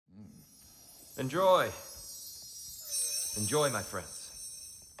Enjoy. Enjoy, my friends.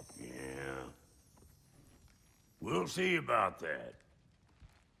 Yeah. We'll see about that.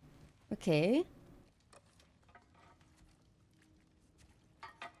 Okay.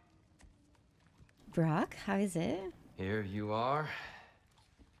 Brock, how is it? Here you are.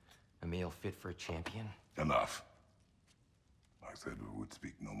 A meal fit for a champion. Enough. I said we would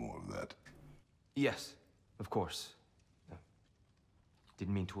speak no more of that. Yes, of course.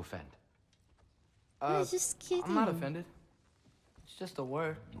 Didn't mean to offend. I was just kidding. I'm not offended. It's just a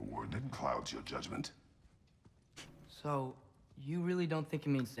word. A word that clouds your judgment. So, you really don't think it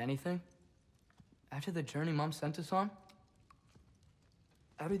means anything? After the journey Mom sent us on?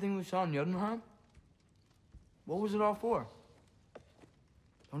 Everything we saw in Jotunheim? What was it all for?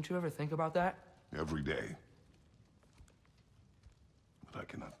 Don't you ever think about that? Every day. But I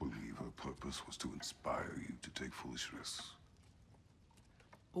cannot believe her purpose was to inspire you to take foolish risks.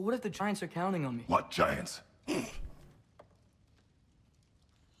 But what if the Giants are counting on me? What giants? I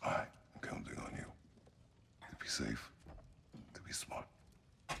am counting on you. To be safe, to be smart.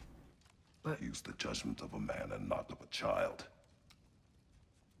 But use the judgment of a man and not of a child.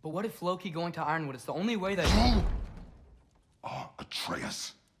 But what if Loki going to Ironwood is the only way that You are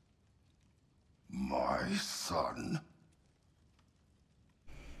Atreus. My son.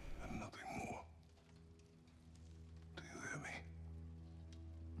 And nothing more. Do you hear me?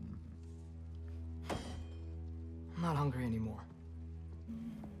 I'm not hungry anymore.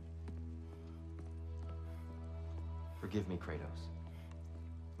 Forgive me, Kratos.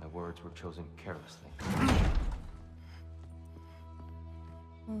 My words were chosen carelessly.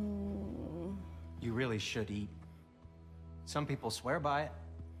 You really should eat. Some people swear by it.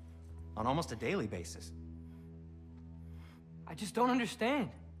 On almost a daily basis. I just don't understand.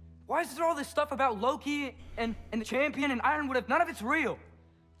 Why is there all this stuff about Loki and the champion and Ironwood if none of it's real?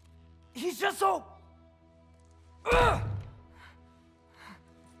 He's just so... Ugh!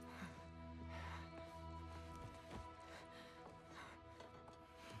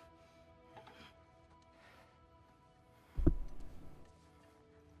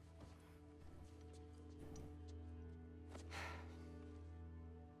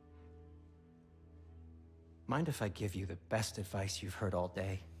 Mind if I give you the best advice you've heard all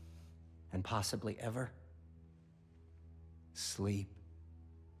day? And possibly ever? Sleep.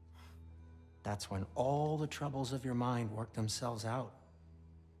 That's when all the troubles of your mind work themselves out.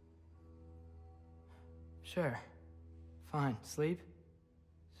 Sure. Fine. Sleep?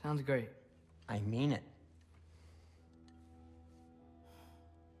 Sounds great. I mean it.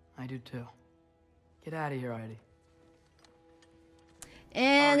 I do too. Get out of here already.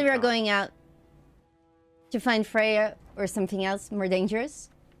 And we are going out to find Freya or something else more dangerous.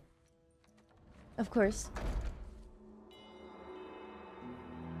 Of course.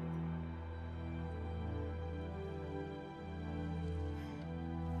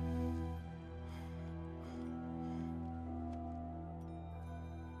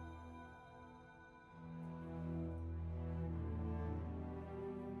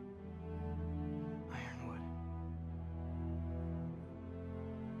 Ironwood.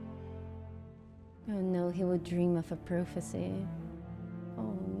 Oh no, he would dream of a prophecy.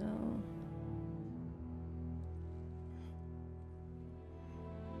 Oh no.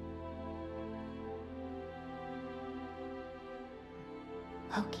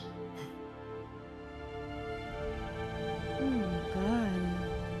 Loki. Oh my god.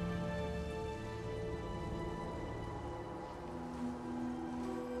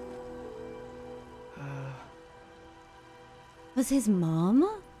 Was his mom?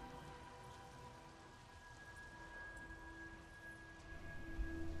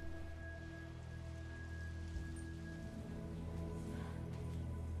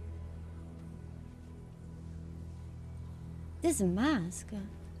 This mask.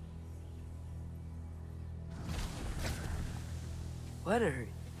 Let her.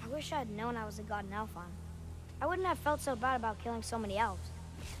 I wish I had known I was a god in Alphon. I wouldn't have felt so bad about killing so many elves.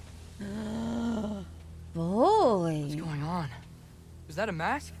 Boy. What's going on? Was that a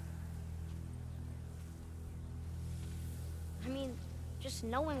mask? I mean, just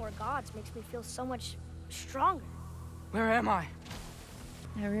knowing we're gods makes me feel so much stronger. Where am I?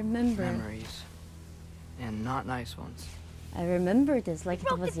 I remember. Memories. And not nice ones. I remember this like it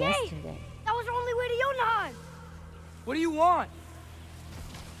Broke was the gate! yesterday. That was our only way to Jotunheim! What do you want?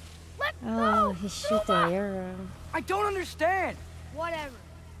 Let Oh, go! he shoot the arrow. I don't understand. Whatever.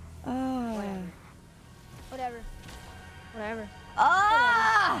 Oh. Whatever. Whatever.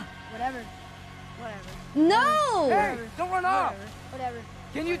 Ah! Whatever. Whatever. No! Hey, don't run off. Whatever.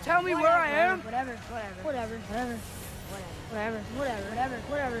 Can you tell me where I am? Whatever. Whatever. Whatever. Whatever. Whatever. Whatever. Whatever.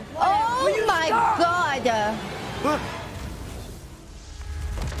 Whatever. Oh Will you my stop? God.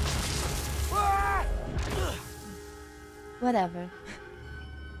 Whatever.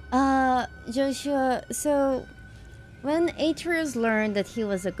 Joshua, so when Atreus learned that he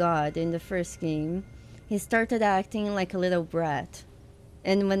was a god in the first game, he started acting like a little brat.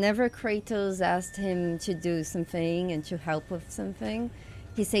 And whenever Kratos asked him to do something and to help with something,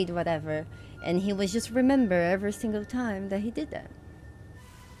 he said whatever. And he would just remember every single time that he did that.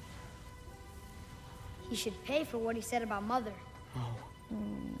 He should pay for what he said about Mother.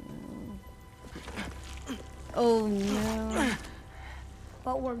 Oh no.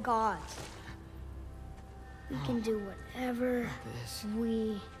 But we're gods. We can do whatever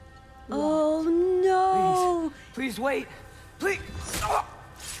we want. Oh no! Please wait. Please.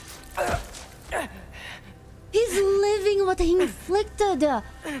 He's living what he inflicted. Why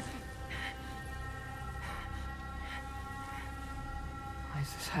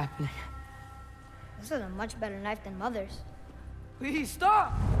is this happening? This is a much better knife than Mother's. Please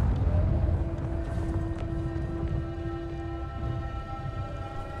stop.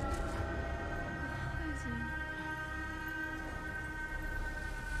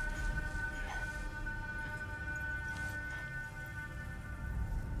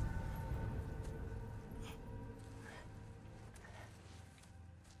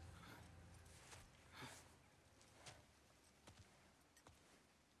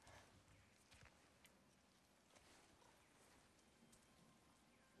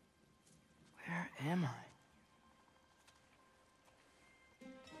 Where am I?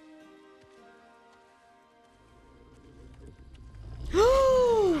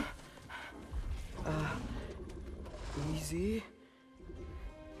 Easy.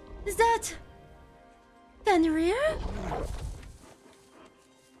 Is that Fenrir?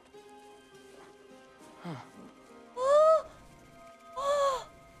 Huh. Oh. Oh.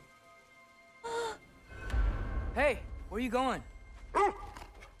 Oh. Hey, where are you going?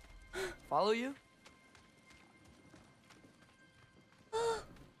 Follow you? Oh,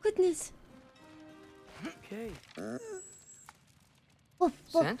 goodness. Okay. Oh,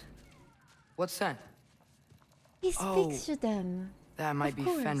 Scent? What scent? he speaks to them. That might be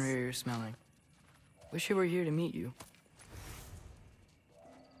course. Fenrir you're smelling. Wish he were here to meet you.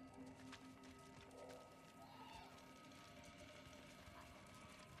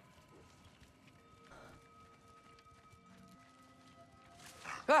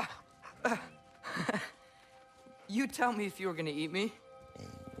 You tell me if you were gonna eat me.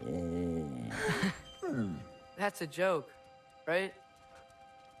 That's a joke, right?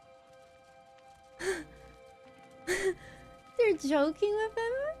 They're joking with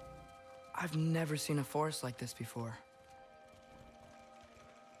him? I've never seen a forest like this before.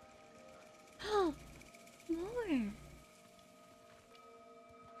 Oh, more.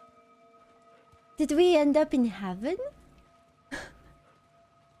 Did we end up in heaven?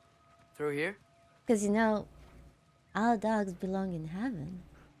 Through here? Because, you know, all dogs belong in heaven.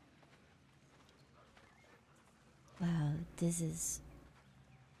 Wow, this is...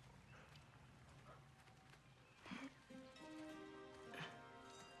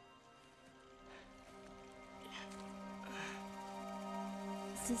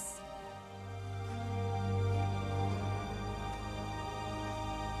 This is...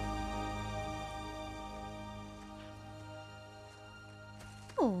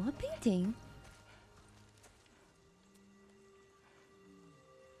 Oh, a painting.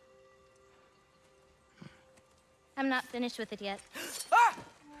 I'm not finished with it yet. Ah!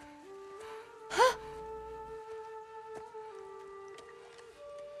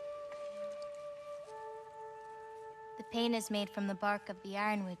 The paint is made from the bark of the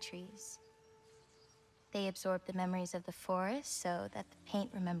Ironwood trees. They absorb the memories of the forest so that the paint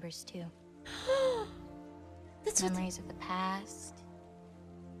remembers too. That's what... Memories of the past.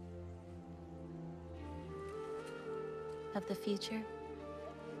 Of the future.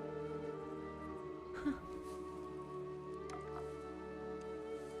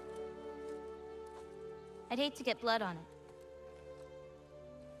 I'd hate to get blood on it.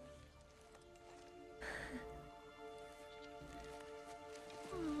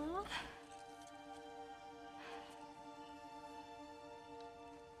 Aww.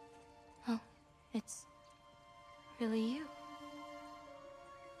 Oh, it's really you.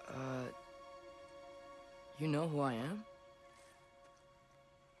 You know who I am?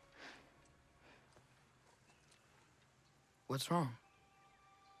 What's wrong?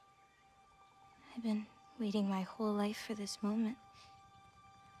 I've been waiting my whole life for this moment.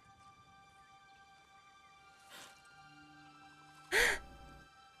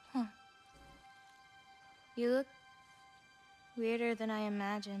 Huh. You look weirder than I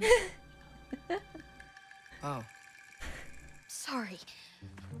imagined. Oh. Sorry.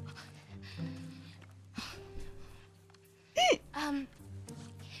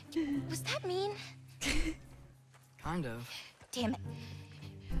 Was that mean? Kind of. Damn it.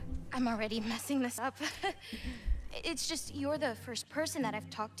 I'm already messing this up. It's just you're the first person that I've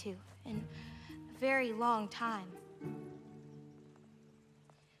talked to in a very long time.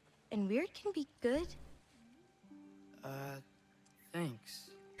 And weird can be good. Thanks.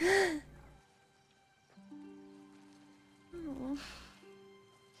 Oh.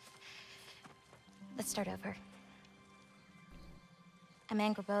 Let's start over. I'm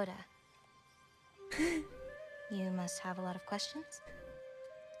Angerboda. You must have a lot of questions?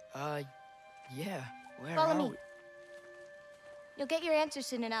 Yeah. Where Follow are me. we? You'll get your answers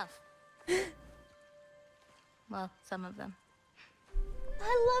soon enough. Well, some of them.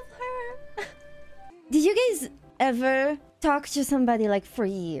 I love her. Did you guys ever talk to somebody like for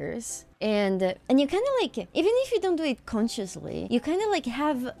years and you kind of like, even if you don't do it consciously, you kind of like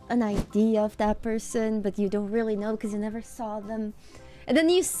have an idea of that person, but you don't really know because you never saw them, and then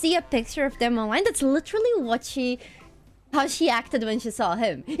you see a picture of them online? That's literally how she acted when she saw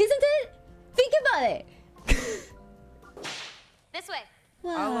him, isn't it? Think about it. This way.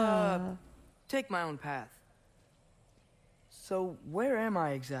 Wow. I'll take my own path. So where am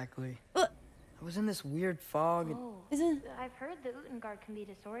I exactly? I was in this weird fog. Oh, Isn't I've heard the Utengard can be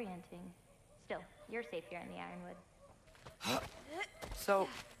disorienting. Still, you're safe here in the Ironwood. So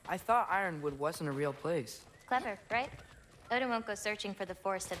I thought Ironwood wasn't a real place. Clever, right? Odin won't go searching for the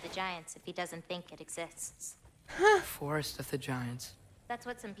Forest of the Giants if he doesn't think it exists. Forest of the Giants. That's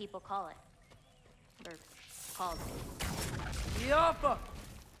what some people call it. Or called it. Yappa!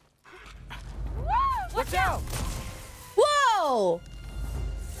 Watch out! Whoa!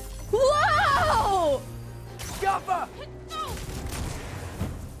 Whoa! Yappa!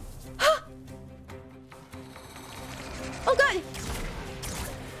 Oh god!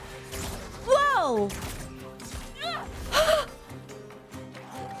 Whoa!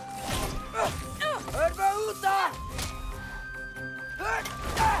 Erbaúta!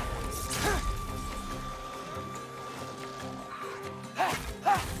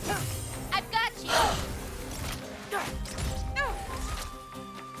 I've got you!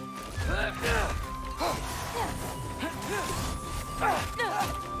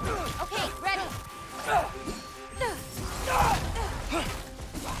 Okay, ready. Catch this!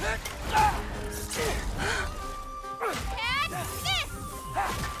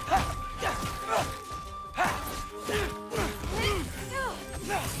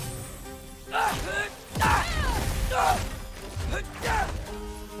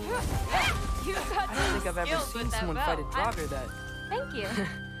 I don't think I've ever seen someone fight a jogger that... Thank you.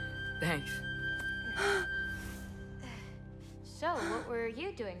 Thanks. So, what were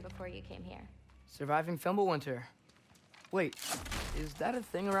you doing before you came here? Surviving Fimbulwinter. Wait, is that a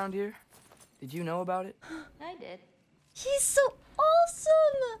thing around here? Did you know about it? I did. He's so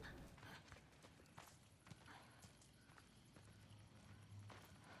awesome!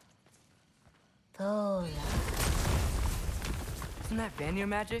 Thola. Isn't that Vanir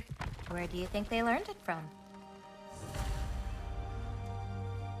magic? Where do you think they learned it from?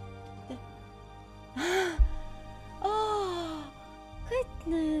 Oh,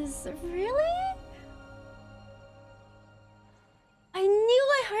 goodness, really? I knew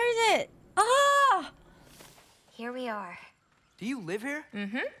I heard it! Ah! Here we are. Do you live here?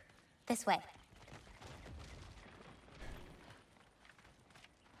 Mm-hmm. This way.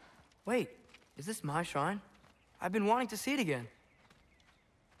 Wait, is this my shrine? I've been wanting to see it again.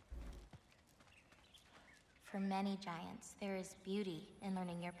 For many giants, there is beauty in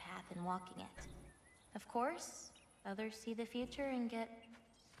learning your path and walking it. Of course, others see the future and get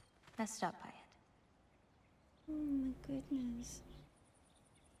messed up by it. Oh my goodness.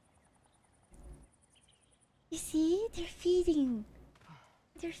 You see? They're feeding.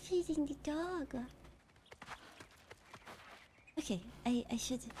 They're feeding the dog. Okay, I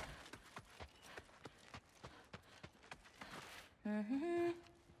should... Mm-hmm.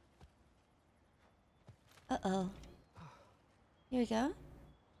 Uh-oh. Here we go.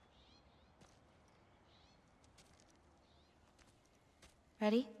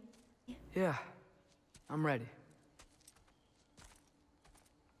 Ready? Yeah, I'm ready.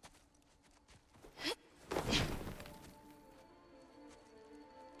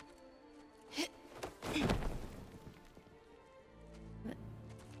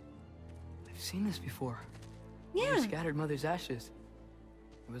 I've seen this before. Yeah. You scattered Mother's ashes.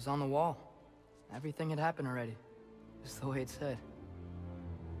 It was on the wall. Everything had happened already. Just the way it said.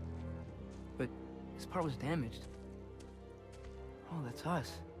 But this part was damaged. Oh, that's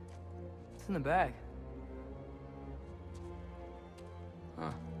us. It's in the bag.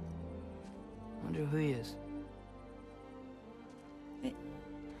 Huh. Wonder who he is. Wait.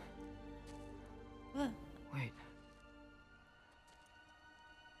 What? Wait.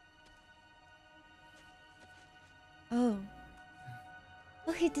 Oh.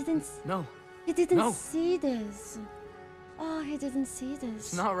 Oh, he didn't. No. He didn't No. see this. Oh, he didn't see this.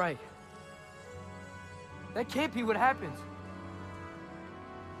 It's not right. That can't be what happens.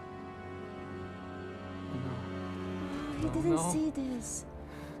 Oh, he No, didn't no. see this.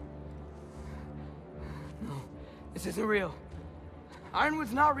 No. This isn't real.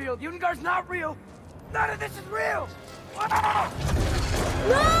 Ironwood's not real. The Ungar's not real. None of this is real. Ah!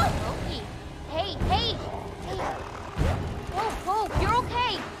 Loki! Hey, hey! Hey! Whoa, whoa, you're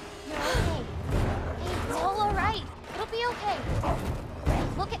okay! You're okay. Hey, it's all alright. It'll be okay. Hey,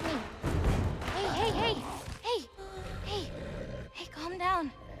 look at me. Hey, hey, hey! Hey! Hey! Hey, calm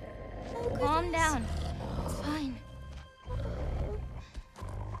down. Calm down. It's fine.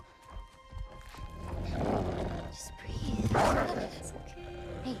 Just breathe. It's okay.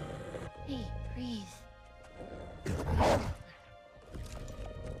 Hey, hey, breathe.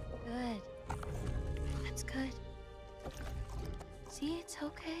 Good. That's good. See, it's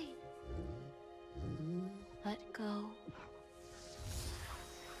okay. Let go.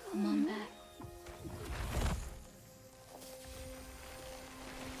 Come on back.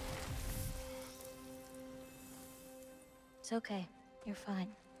 It's okay. You're fine.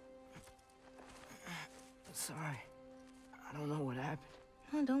 Sorry. I don't know what happened.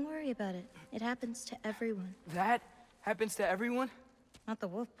 Oh, don't worry about it. It happens to everyone. That happens to everyone? Not the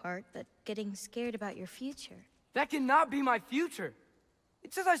wolf part, but getting scared about your future. That cannot be my future.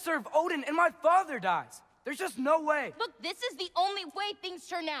 It says I serve Odin and my father dies. There's just no way. Look, this is the only way things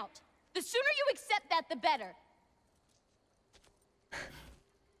turn out. The sooner you accept that, the better.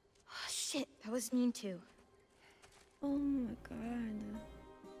 Oh, shit, that was mean too. Oh my god.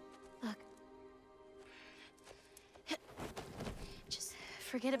 Look. Just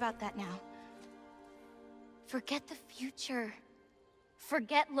forget about that now. Forget the future.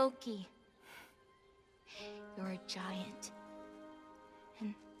 Forget Loki. You're a giant.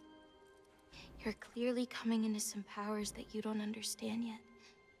 And you're clearly coming into some powers that you don't understand yet.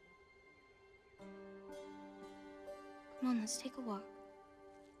 Come on, let's take a walk.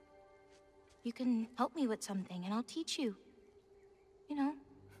 You can help me with something, and I'll teach you. You know,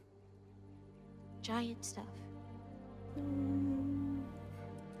 giant stuff.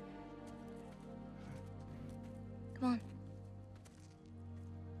 Come on.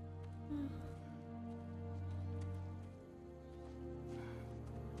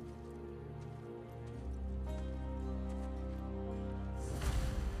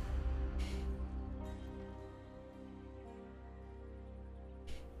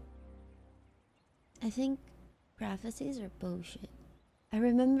 I think prophecies are bullshit. I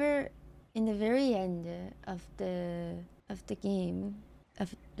remember in the very end of the game,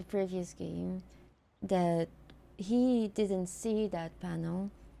 of the previous game, that he didn't see that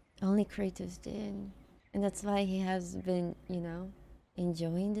panel. Only Kratos did. And that's why he has been, you know,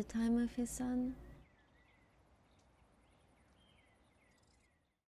 enjoying the time with his son.